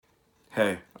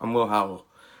Hey, I'm Will Howell.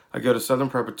 I go to Southern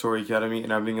Preparatory Academy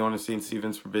and I've been going to St.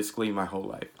 Stephen's for basically my whole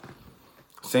life.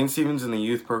 St. Stephen's and the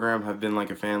youth program have been like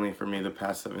a family for me the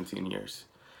past 17 years.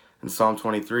 In Psalm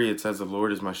 23, it says, "The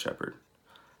Lord is my shepherd."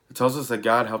 It tells us that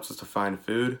God helps us to find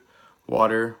food,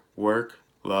 water, work,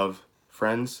 love,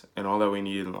 friends, and all that we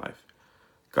need in life.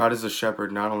 God as a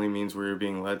shepherd not only means we are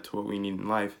being led to what we need in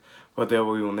life, but that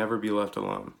we will never be left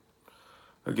alone.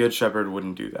 A good shepherd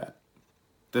wouldn't do that.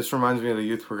 This reminds me of the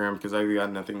youth program because I got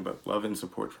nothing but love and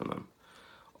support from them.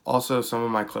 Also, some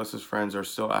of my closest friends are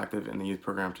still active in the youth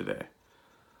program today.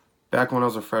 Back when I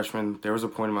was a freshman, there was a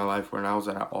point in my life when I was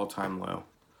at an all-time low.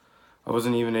 I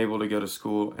wasn't even able to go to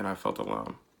school and I felt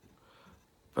alone.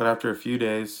 But after a few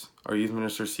days, our youth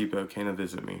minister Sipo came to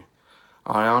visit me.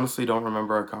 I honestly don't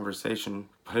remember our conversation,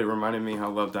 but it reminded me how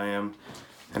loved I am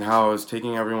and how I was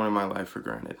taking everyone in my life for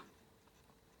granted.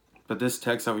 But this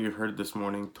text that we've heard this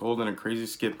morning, told in a crazy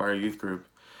skit by our youth group,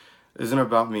 isn't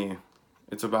about me.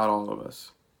 It's about all of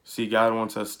us. See, God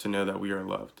wants us to know that we are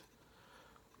loved.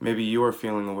 Maybe you are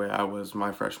feeling the way I was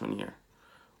my freshman year,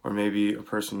 or maybe a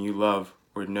person you love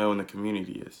or know in the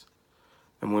community is.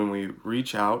 And when we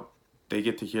reach out, they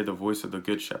get to hear the voice of the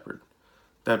Good Shepherd,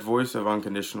 that voice of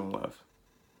unconditional love.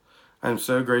 I am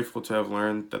so grateful to have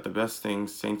learned that the best thing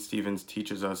St. Stephen's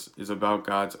teaches us is about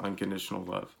God's unconditional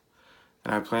love,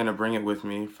 and I plan to bring it with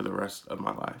me for the rest of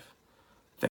my life.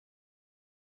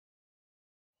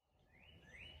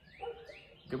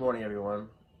 Good morning, everyone.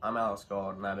 I'm Alex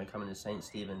Gall, and I've been coming to St.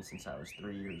 Stephen's since I was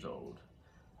 3 years old.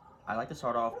 I'd like to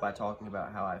start off by talking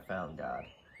about how I found God.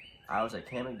 I was at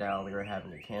Camp McDowell. We were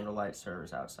having a candlelight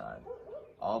service outside.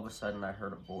 All of a sudden, I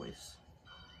heard a voice.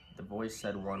 The voice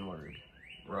said one word: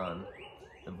 run.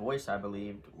 The voice, I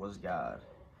believed, was God.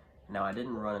 Now, I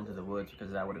didn't run into the woods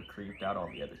because that would have creeped out all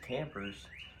the other campers,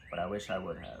 but I wish I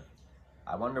would have.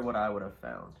 I wonder what I would have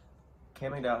found.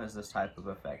 Camp McDowell has this type of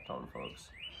effect on folks.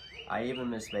 I even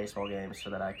missed baseball games so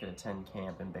that I could attend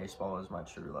camp, and baseball is my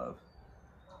true love.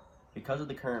 Because of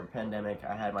the current pandemic,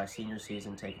 I had my senior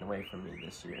season taken away from me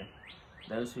this year.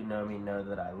 Those who know me know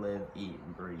that I live, eat,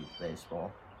 and breathe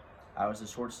baseball. I was the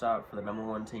shortstop for the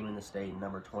 #1 team in the state and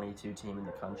 #22 team in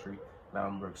the country,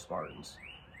 Mountain Brook Spartans.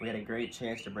 We had a great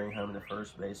chance to bring home the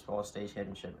first baseball state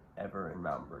championship ever in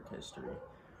Mountain Brook history.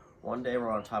 One day we're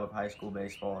on top of high school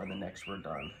baseball, and the next we're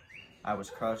done. I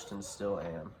was crushed and still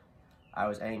am. I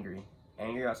was angry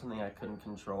about something I couldn't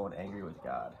control, and angry with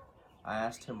God. I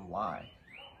asked him why.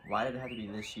 Why did it have to be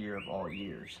this year of all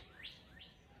years?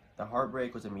 The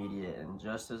heartbreak was immediate, and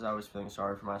just as I was feeling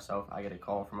sorry for myself, I get a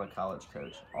call from a college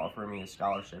coach offering me a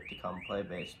scholarship to come play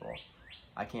baseball.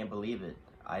 I can't believe it.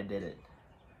 I did it.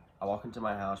 I walk into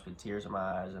my house with tears in my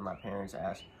eyes, and my parents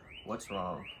ask, "What's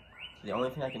wrong?" The only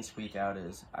thing I can squeak out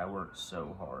is, "I worked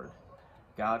so hard."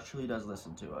 God truly does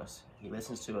listen to us. He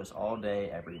listens to us all day,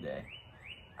 every day.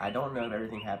 I don't know if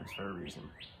everything happens for a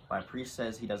reason. My priest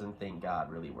says he doesn't think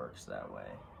God really works that way.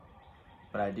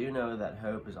 But I do know that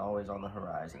hope is always on the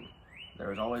horizon.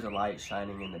 There is always a light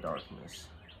shining in the darkness.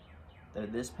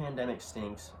 That this pandemic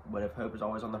stinks, but if hope is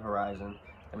always on the horizon,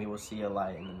 then we will see a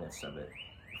light in the midst of it.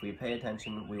 If we pay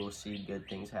attention, we will see good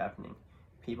things happening.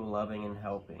 People loving and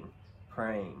helping,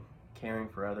 praying, caring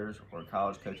for others, or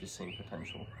college coaches seeing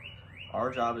potential.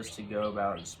 Our job is to go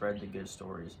about and spread the good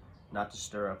stories, not to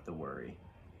stir up the worry.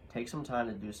 Take some time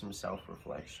to do some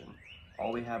self-reflection.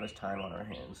 All we have is time on our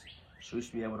hands. So we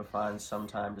should be able to find some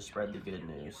time to spread the good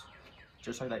news.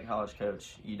 Just like that college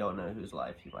coach, you don't know whose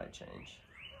life you might change.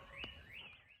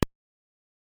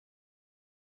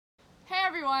 Hey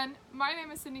everyone, my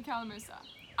name is Sydney Calamusa.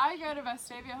 I go to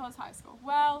Vestavia Hills High School.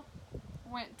 Well,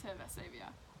 went to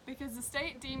Vestavia because the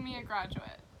state deemed me a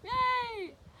graduate.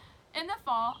 Yay! In the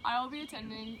fall, I will be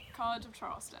attending College of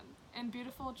Charleston in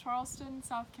beautiful Charleston,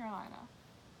 South Carolina.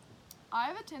 I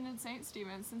have attended St.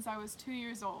 Stephen's since I was 2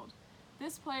 years old.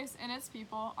 This place and its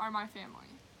people are my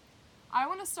family. I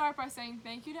want to start by saying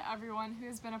thank you to everyone who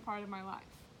has been a part of my life.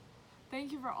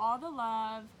 Thank you for all the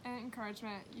love and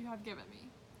encouragement you have given me.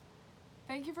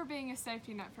 Thank you for being a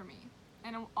safety net for me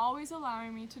and always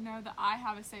allowing me to know that I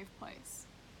have a safe place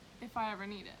if I ever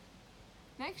need it.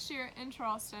 Next year in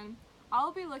Charleston,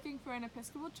 I'll be looking for an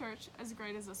Episcopal church as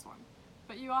great as this one,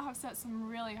 but you all have set some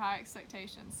really high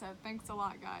expectations, so thanks a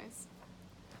lot, guys.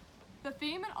 The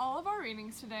theme in all of our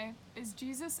readings today is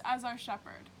Jesus as our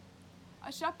shepherd.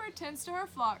 A shepherd tends to her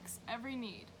flock's every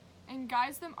need and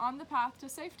guides them on the path to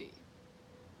safety.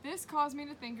 This caused me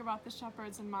to think about the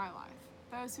shepherds in my life,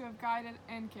 those who have guided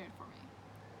and cared for me.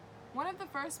 One of the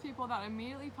first people that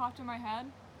immediately popped in my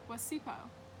head was Sipo,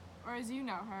 or as you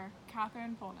know her,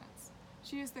 Catherine Polnitz.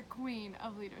 She is the queen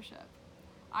of leadership.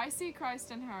 I see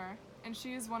Christ in her, and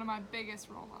she is one of my biggest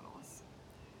role models.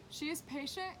 She is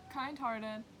patient,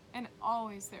 kind-hearted, and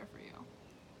always there for you.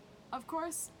 Of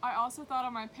course, I also thought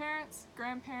of my parents,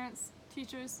 grandparents,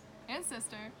 teachers, and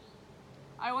sister.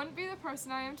 I wouldn't be the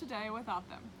person I am today without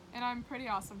them, and I'm pretty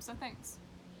awesome, so thanks.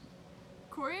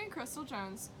 Corey and Crystal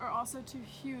Jones are also two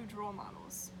huge role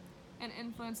models and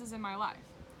influences in my life.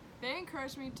 They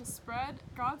encourage me to spread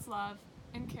God's love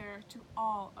and care to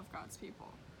all of God's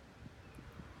people.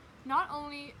 Not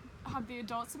only have the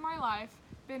adults in my life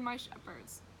been my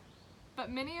shepherds, but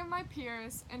many of my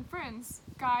peers and friends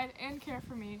guide and care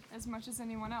for me as much as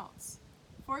anyone else.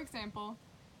 For example,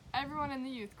 everyone in the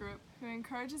youth group who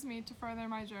encourages me to further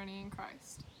my journey in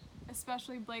Christ,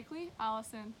 especially Blakely,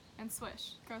 Allison, and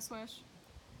Swish, go Swish,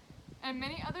 and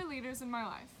many other leaders in my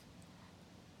life.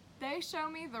 They show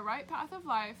me the right path of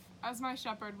life as my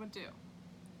shepherd would do.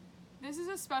 This is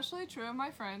especially true of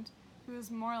my friend, who is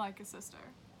more like a sister,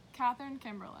 Catherine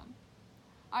Kimberlin.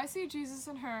 I see Jesus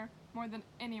in her more than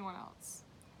anyone else.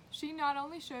 She not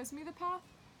only shows me the path,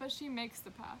 but she makes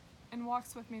the path and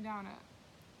walks with me down it.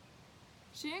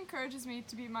 She encourages me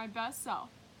to be my best self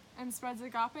and spreads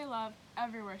agape love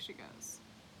everywhere she goes.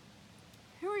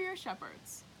 Who are your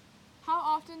shepherds? How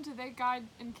often do they guide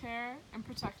and care and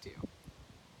protect you?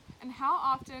 And how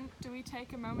often do we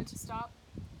take a moment to stop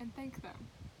and thank them?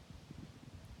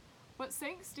 What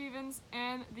St. Stephen's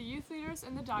and the youth leaders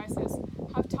in the diocese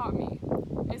have taught me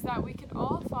is that we can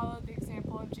all follow the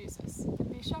example of Jesus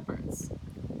and be shepherds.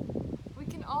 We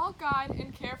can all guide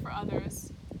and care for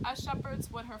others as shepherds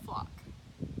would her flock.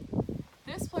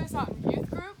 This plays out in youth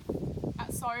group,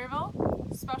 at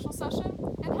Sawyerville, special session,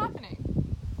 and happening.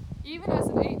 Even as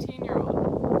an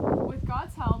 18-year-old, with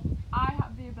God's help, I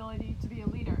have the ability to be a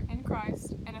leader in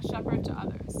Christ and a shepherd to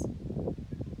others.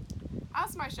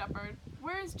 As my shepherd,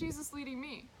 where is Jesus leading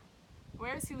me?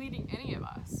 Where is he leading any of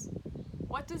us?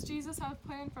 What does Jesus have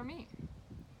planned for me?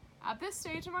 At this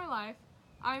stage of my life,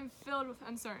 I am filled with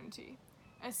uncertainty,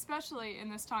 especially in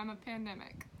this time of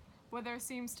pandemic, where there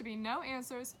seems to be no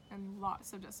answers and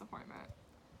lots of disappointment.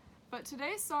 But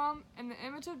today's psalm and the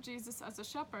image of Jesus as a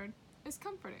shepherd is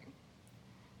comforting.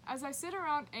 As I sit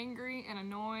around angry and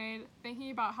annoyed,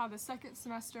 thinking about how the second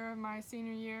semester of my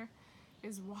senior year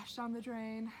is washed down the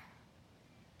drain,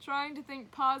 trying to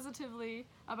think positively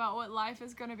about what life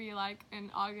is going to be like in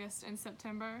August and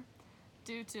September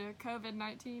due to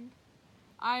COVID-19,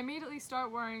 I immediately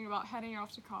start worrying about heading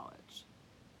off to college.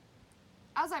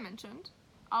 As I mentioned,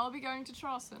 I will be going to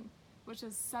Charleston, which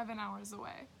is 7 hours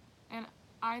away, and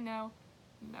I know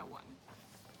no one.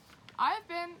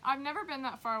 I've never been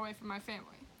that far away from my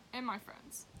family and my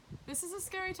friends. This is a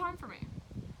scary time for me,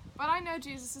 but I know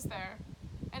Jesus is there,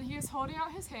 and he is holding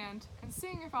out his hand and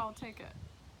seeing if I will take it.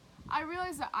 I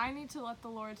realize that I need to let the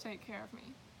Lord take care of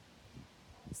me.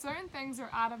 Certain things are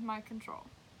out of my control.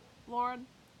 Lord,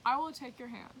 I will take your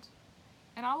hand,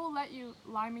 and I will let you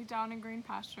lie me down in green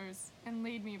pastures and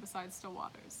lead me beside still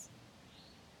waters.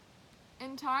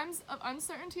 In times of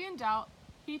uncertainty and doubt,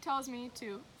 he tells me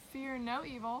to fear no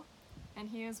evil, and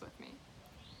he is with me.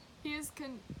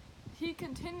 He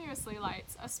continuously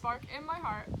lights a spark in my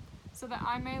heart so that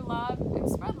I may love and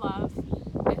spread love,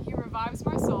 and he revives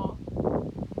my soul.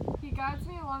 He guides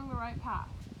me along the right path,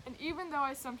 and even though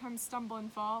I sometimes stumble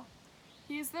and fall,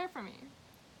 he is there for me.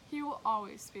 He will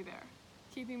always be there,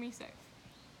 keeping me safe,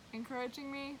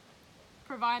 encouraging me,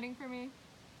 providing for me.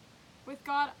 With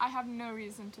God, I have no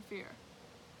reason to fear.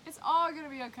 It's all going to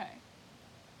be okay.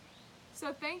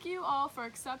 So thank you all for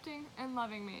accepting and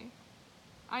loving me.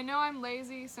 I know I'm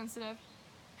lazy, sensitive,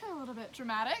 and a little bit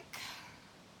dramatic,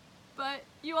 but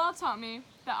you all taught me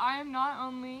that I am not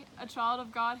only a child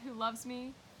of God who loves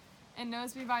me and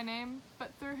knows me by name,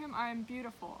 but through him I am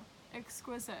beautiful,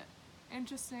 exquisite,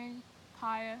 interesting,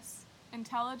 pious,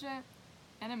 intelligent,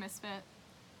 and a misfit.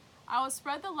 I will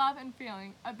spread the love and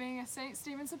feeling of being a St.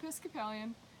 Stephen's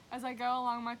Episcopalian as I go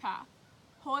along my path,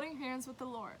 holding hands with the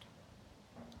Lord.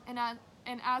 And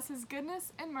as his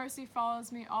goodness and mercy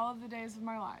follows me all of the days of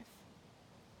my life.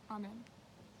 Amen.